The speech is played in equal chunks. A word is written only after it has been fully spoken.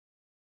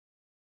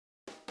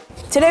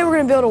Today we're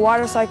going to build a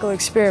water cycle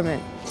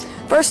experiment.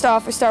 First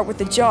off, we start with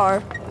the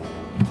jar,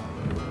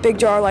 big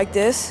jar like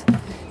this.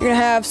 You're going to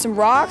have some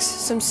rocks,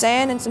 some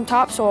sand, and some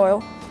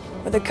topsoil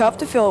with a cup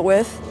to fill it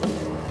with,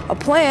 a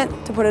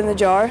plant to put in the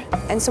jar,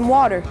 and some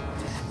water.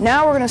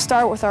 Now we're going to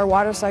start with our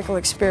water cycle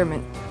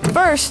experiment.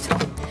 First,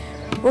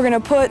 we're going to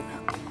put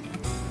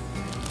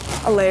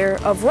a layer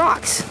of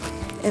rocks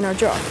in our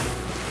jar.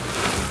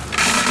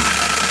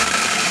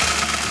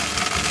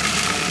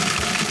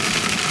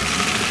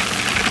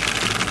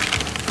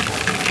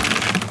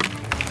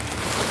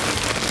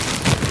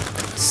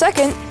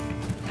 Second,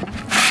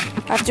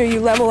 after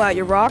you level out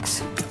your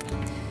rocks,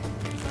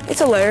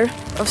 it's a layer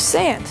of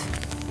sand.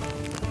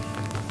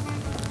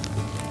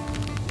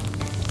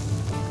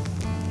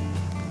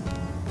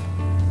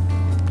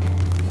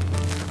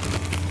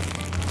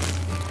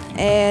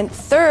 And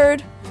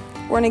third,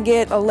 we're going to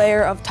get a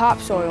layer of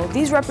topsoil.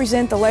 These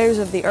represent the layers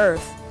of the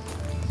earth.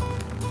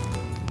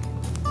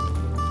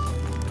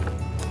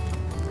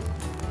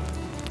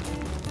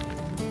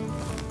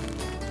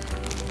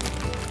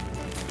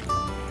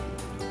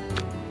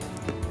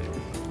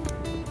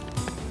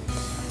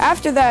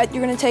 After that,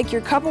 you're going to take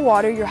your cup of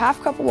water, your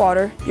half cup of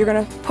water, you're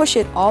going to push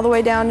it all the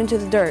way down into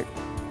the dirt.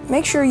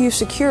 Make sure you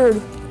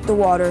secured the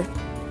water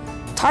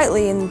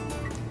tightly in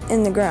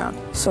the ground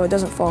so it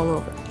doesn't fall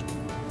over.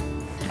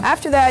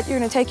 After that, you're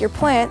going to take your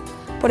plant,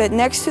 put it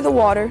next to the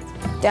water,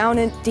 down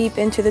in deep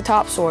into the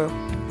topsoil.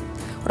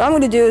 What I'm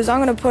going to do is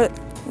I'm going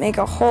to make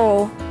a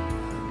hole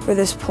for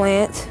this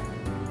plant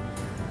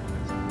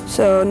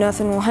so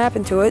nothing will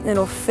happen to it and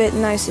it'll fit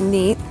nice and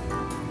neat.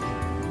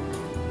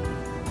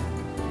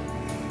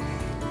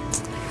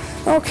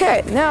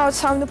 Okay, now it's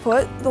time to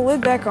put the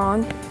lid back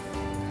on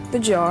the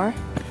jar.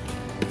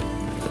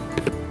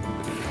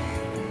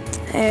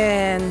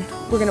 And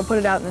we're going to put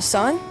it out in the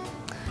sun.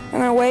 I'm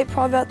going to wait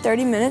probably about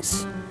 30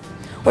 minutes.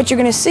 What you're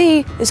going to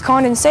see is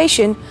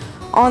condensation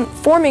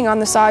forming on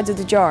the sides of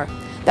the jar.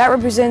 That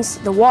represents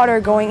the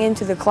water going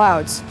into the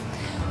clouds.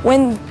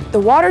 When the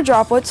water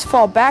droplets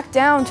fall back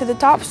down to the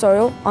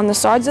topsoil on the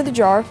sides of the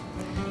jar,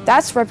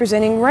 that's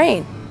representing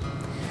rain.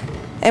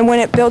 And when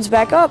it builds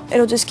back up,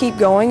 it'll just keep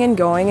going and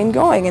going and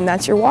going, and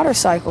that's your water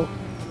cycle.